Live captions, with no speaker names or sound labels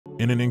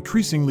In an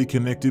increasingly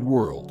connected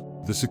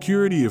world, the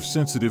security of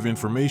sensitive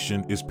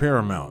information is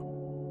paramount.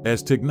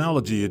 As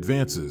technology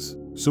advances,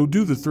 so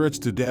do the threats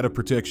to data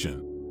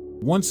protection.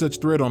 One such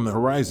threat on the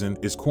horizon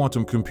is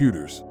quantum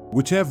computers,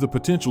 which have the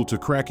potential to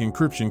crack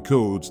encryption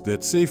codes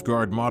that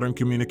safeguard modern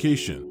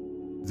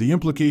communication. The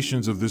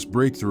implications of this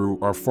breakthrough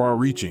are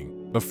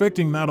far-reaching,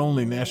 affecting not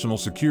only national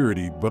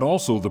security but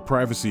also the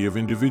privacy of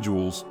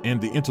individuals and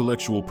the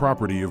intellectual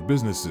property of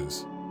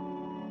businesses.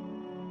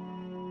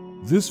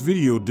 This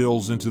video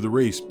delves into the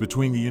race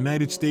between the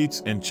United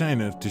States and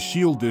China to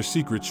shield their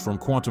secrets from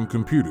quantum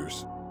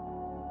computers.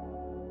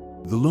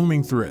 The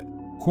looming threat: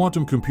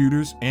 quantum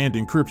computers and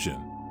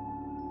encryption.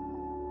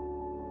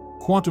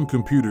 Quantum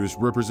computers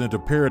represent a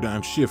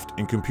paradigm shift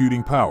in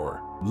computing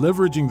power,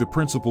 leveraging the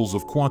principles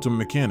of quantum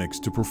mechanics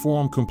to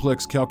perform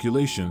complex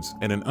calculations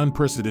at an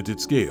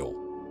unprecedented scale.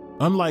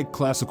 Unlike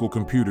classical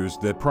computers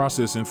that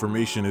process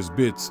information as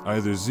bits,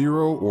 either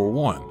 0 or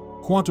 1,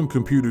 quantum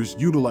computers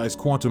utilize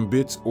quantum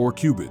bits or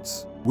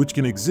qubits, which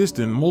can exist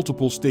in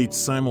multiple states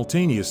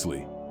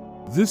simultaneously.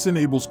 This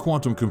enables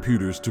quantum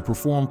computers to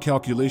perform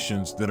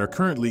calculations that are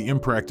currently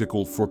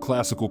impractical for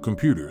classical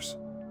computers.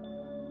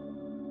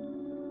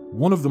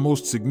 One of the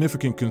most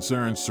significant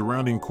concerns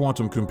surrounding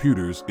quantum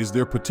computers is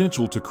their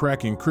potential to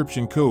crack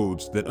encryption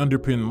codes that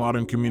underpin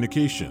modern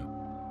communication.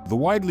 The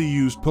widely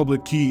used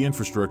public key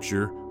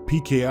infrastructure,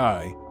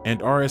 PKI,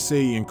 and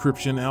RSA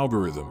encryption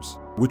algorithms,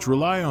 which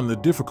rely on the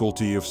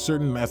difficulty of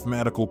certain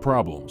mathematical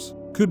problems,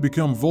 could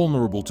become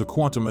vulnerable to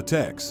quantum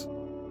attacks.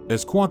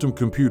 As quantum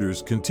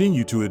computers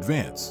continue to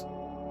advance,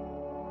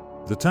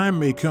 the time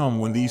may come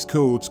when these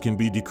codes can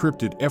be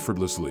decrypted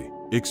effortlessly,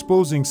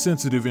 exposing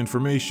sensitive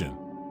information.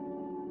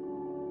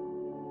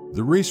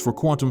 The race for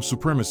quantum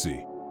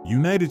supremacy: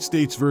 United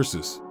States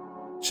versus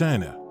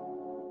China.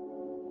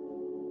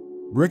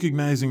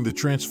 Recognizing the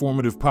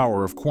transformative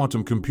power of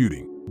quantum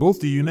computing, both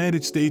the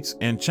United States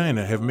and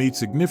China have made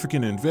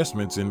significant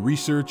investments in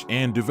research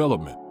and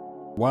development.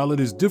 While it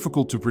is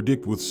difficult to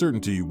predict with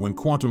certainty when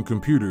quantum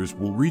computers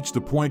will reach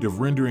the point of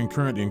rendering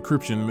current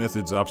encryption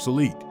methods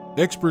obsolete,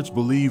 experts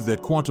believe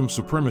that quantum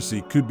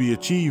supremacy could be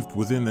achieved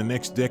within the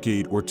next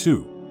decade or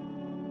two.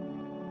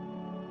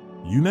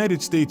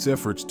 United States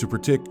efforts to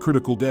protect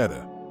critical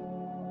data.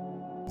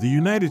 The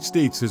United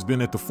States has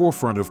been at the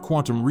forefront of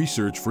quantum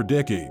research for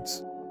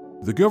decades.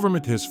 The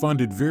government has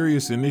funded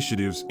various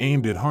initiatives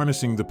aimed at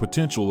harnessing the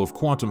potential of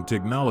quantum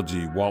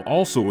technology while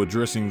also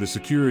addressing the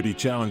security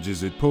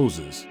challenges it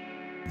poses.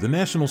 The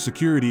National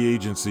Security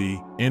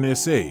Agency,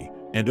 NSA,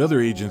 and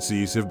other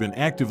agencies have been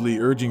actively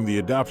urging the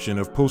adoption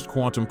of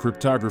post-quantum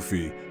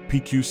cryptography,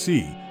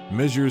 PQC,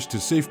 measures to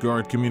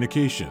safeguard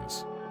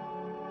communications.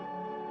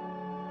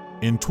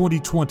 In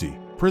 2020,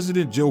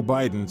 President Joe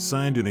Biden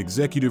signed an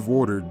executive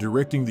order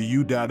directing the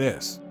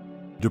U.S.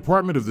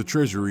 Department of the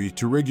Treasury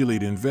to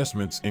regulate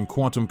investments in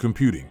quantum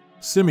computing,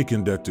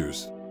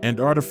 semiconductors, and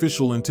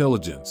artificial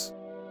intelligence.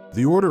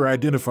 The order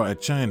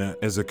identified China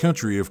as a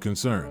country of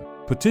concern,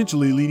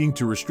 potentially leading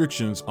to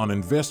restrictions on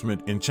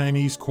investment in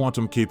Chinese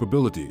quantum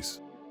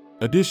capabilities.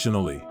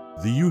 Additionally,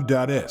 the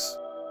U.S.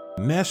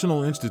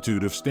 National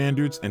Institute of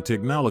Standards and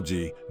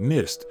Technology,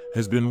 NIST,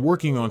 has been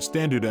working on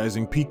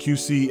standardizing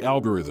PQC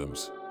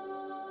algorithms,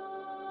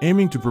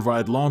 aiming to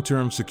provide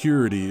long-term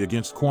security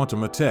against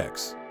quantum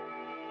attacks.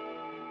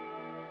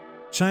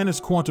 China's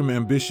quantum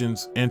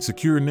ambitions and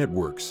secure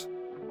networks.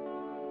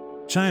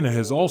 China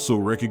has also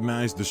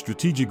recognized the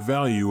strategic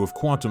value of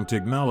quantum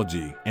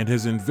technology and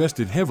has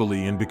invested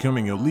heavily in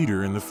becoming a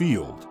leader in the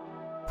field.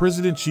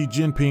 President Xi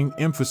Jinping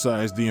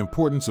emphasized the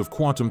importance of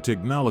quantum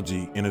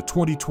technology in a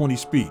 2020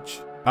 speech,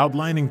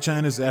 outlining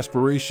China's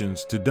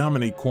aspirations to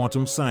dominate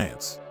quantum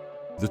science.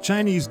 The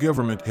Chinese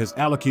government has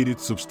allocated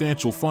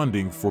substantial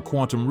funding for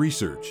quantum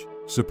research,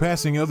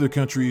 surpassing other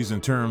countries in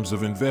terms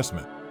of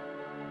investment.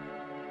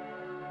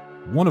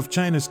 One of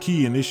China's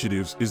key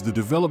initiatives is the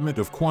development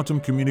of quantum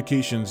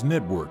communications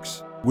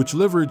networks, which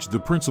leverage the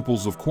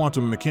principles of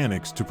quantum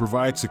mechanics to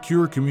provide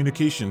secure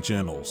communication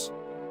channels.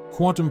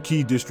 Quantum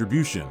key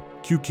distribution,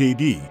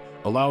 QKD,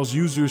 allows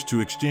users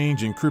to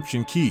exchange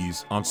encryption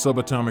keys on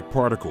subatomic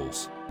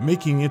particles,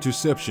 making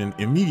interception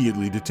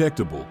immediately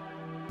detectable.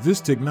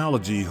 This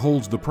technology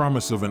holds the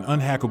promise of an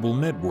unhackable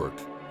network,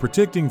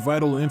 protecting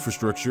vital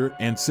infrastructure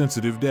and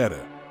sensitive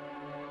data.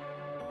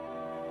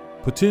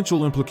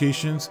 Potential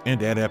implications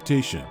and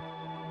adaptation.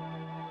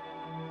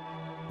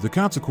 The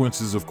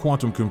consequences of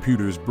quantum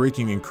computers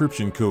breaking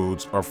encryption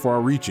codes are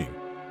far-reaching.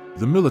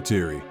 The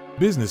military,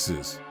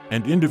 businesses,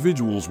 and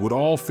individuals would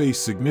all face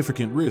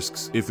significant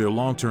risks if their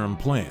long-term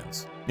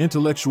plans,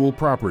 intellectual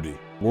property,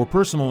 or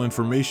personal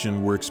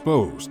information were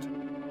exposed.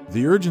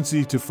 The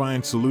urgency to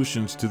find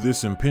solutions to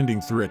this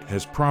impending threat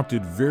has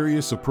prompted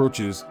various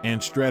approaches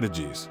and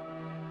strategies.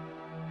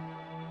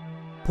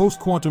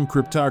 Post-quantum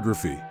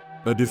cryptography,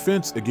 a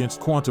defense against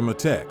quantum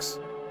attacks.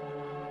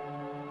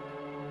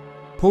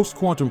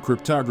 Post-quantum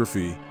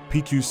cryptography,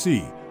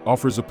 PQC,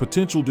 offers a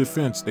potential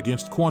defense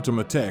against quantum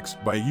attacks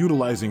by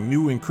utilizing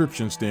new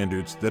encryption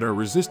standards that are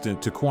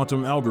resistant to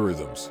quantum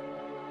algorithms.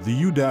 The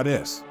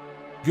U.S.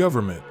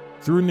 government,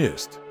 through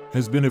NIST,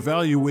 has been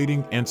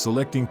evaluating and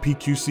selecting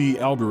PQC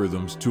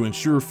algorithms to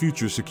ensure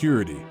future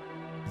security.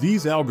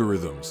 These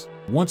algorithms,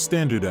 once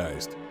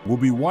standardized, will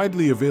be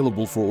widely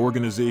available for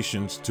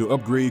organizations to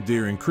upgrade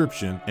their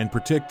encryption and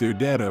protect their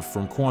data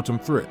from quantum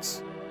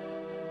threats.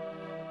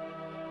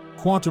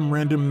 Quantum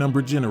random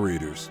number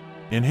generators,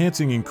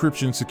 enhancing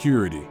encryption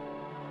security.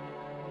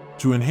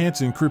 To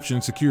enhance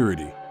encryption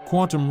security,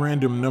 quantum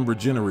random number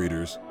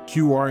generators,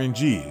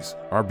 QRNGs,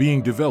 are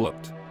being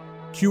developed.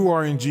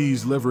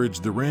 QRNGs leverage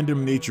the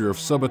random nature of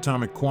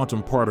subatomic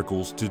quantum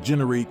particles to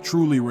generate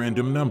truly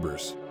random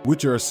numbers,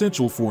 which are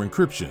essential for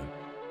encryption.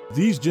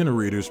 These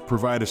generators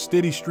provide a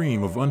steady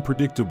stream of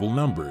unpredictable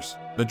numbers,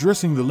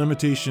 addressing the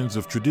limitations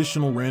of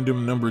traditional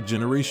random number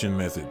generation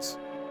methods.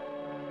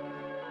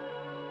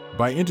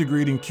 By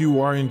integrating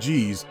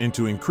QRNGs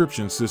into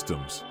encryption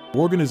systems,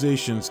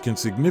 organizations can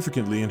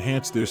significantly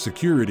enhance their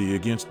security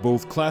against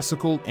both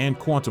classical and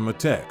quantum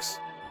attacks.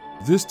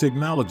 This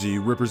technology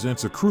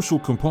represents a crucial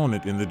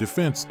component in the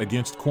defense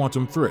against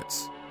quantum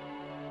threats.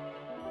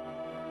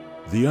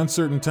 The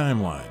uncertain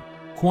timeline,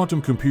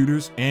 quantum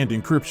computers and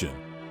encryption.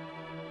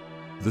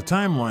 The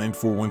timeline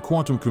for when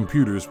quantum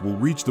computers will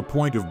reach the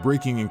point of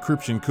breaking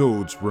encryption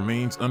codes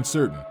remains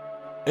uncertain.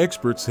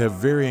 Experts have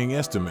varying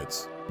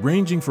estimates,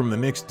 ranging from the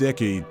next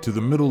decade to the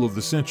middle of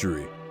the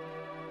century.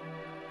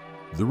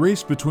 The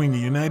race between the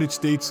United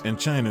States and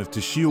China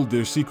to shield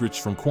their secrets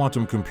from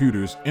quantum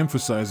computers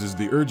emphasizes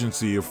the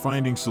urgency of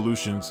finding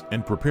solutions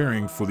and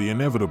preparing for the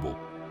inevitable.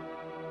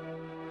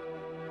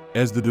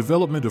 As the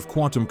development of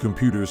quantum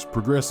computers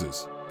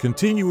progresses,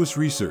 continuous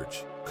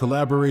research,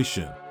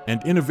 collaboration,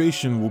 and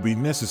innovation will be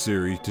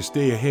necessary to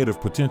stay ahead of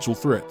potential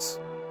threats.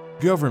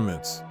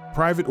 Governments,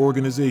 private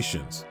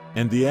organizations,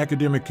 and the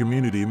academic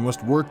community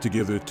must work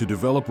together to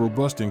develop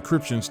robust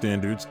encryption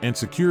standards and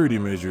security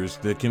measures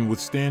that can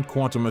withstand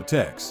quantum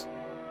attacks.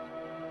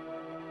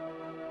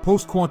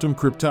 Post-quantum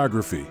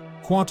cryptography,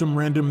 quantum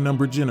random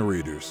number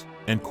generators,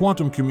 and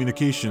quantum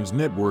communications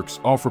networks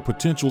offer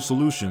potential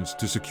solutions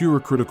to secure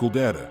critical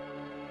data.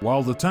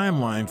 While the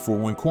timeline for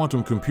when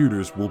quantum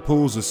computers will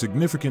pose a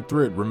significant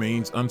threat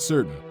remains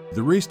uncertain,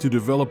 the race to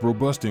develop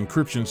robust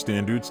encryption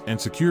standards and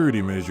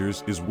security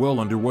measures is well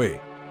underway.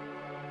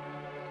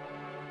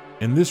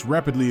 In this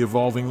rapidly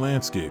evolving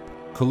landscape,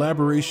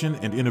 collaboration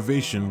and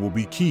innovation will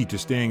be key to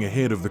staying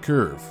ahead of the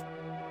curve.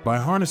 By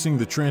harnessing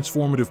the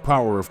transformative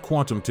power of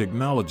quantum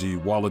technology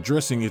while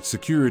addressing its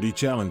security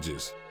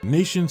challenges,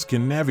 nations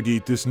can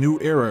navigate this new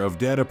era of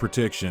data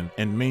protection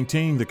and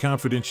maintain the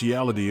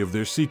confidentiality of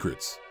their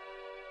secrets.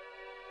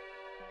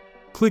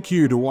 Click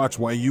here to watch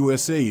why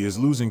USA is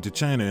losing to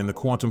China in the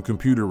quantum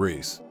computer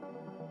race.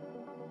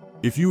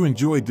 If you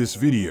enjoyed this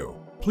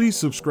video, please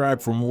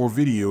subscribe for more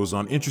videos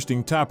on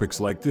interesting topics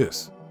like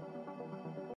this.